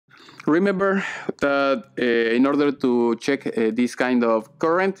Remember that in order to check this kind of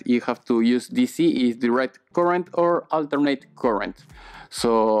current, you have to use DC, is direct current, or alternate current.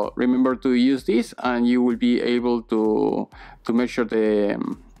 So remember to use this and you will be able to measure the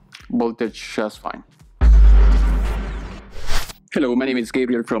voltage just fine. Hello, my name is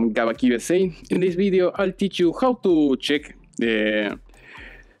Gabriel from GabakUSA. In this video, I'll teach you how to check the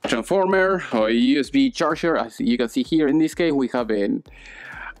transformer or USB charger. As you can see here, in this case, we have an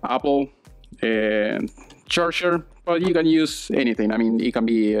Apple charger, but you can use anything. I mean, it can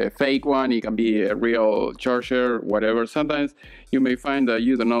be a fake one, it can be a real charger, whatever. Sometimes you may find that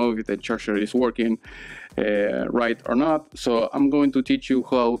you don't know if the charger is working right or not. So I'm going to teach you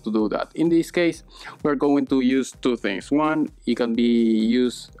how to do that. In this case, we're going to use two things. One, it can be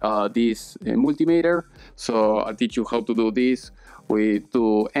used this multimeter. So I'll teach you how to do this with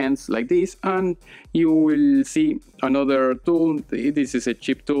two ends like this, and you will see another tool. This is a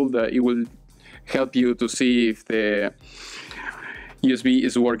cheap tool that it will help you to see if the USB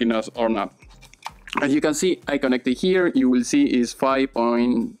is working or not. As you can see, I connected here. You will see is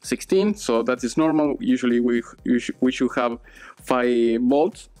 5.16, so that is normal. Usually we should have 5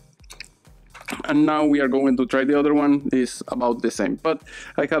 volts. And now we are going to try the other one. It's about the same, but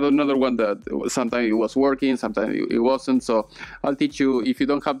I had another one that sometimes it was working, sometimes it wasn't. So I'll teach you, if you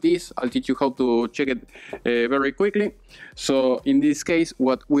don't have this, I'll teach you how to check it very quickly. So in this case,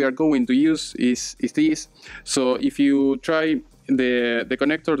 what we are going to use is this. So if you try the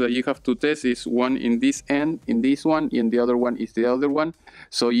connector that you have to test is one in this end, in this one, and the other one is the other one.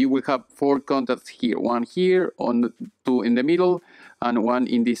 So you will have 4 contacts here, one here, on 2 in the middle, and 1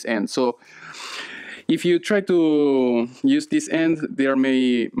 in this end. So if you try to use this end, there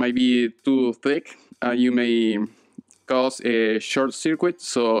might be too thick. You may cause a short circuit.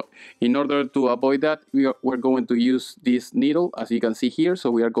 So in order to avoid that, we're going to use this needle, as you can see here. So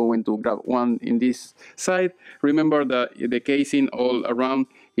we are going to grab one in this side. Remember that the casing all around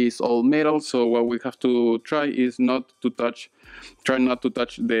is all metal. So what we have to try is try not to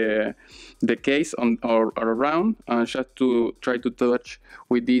touch the case on or around, and just to try to touch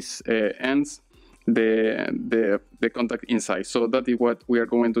with these ends the contact inside. So that is what we are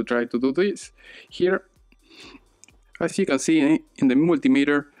going to try to do this here. As you can see in the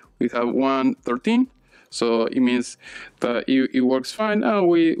multimeter, we have 113, so it means that it works fine. And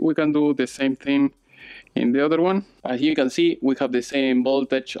we can do the same thing in the other one. As you can see, we have the same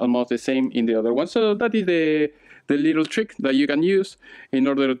voltage, almost the same in the other one. So that is the little trick that you can use in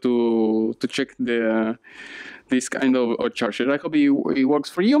order to check this kind of charger. I hope it works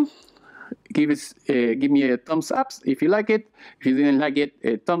for you. Give me a thumbs up if you like it. If you didn't like it,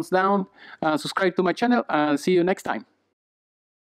 a thumbs down. Subscribe to my channel, and see you next time.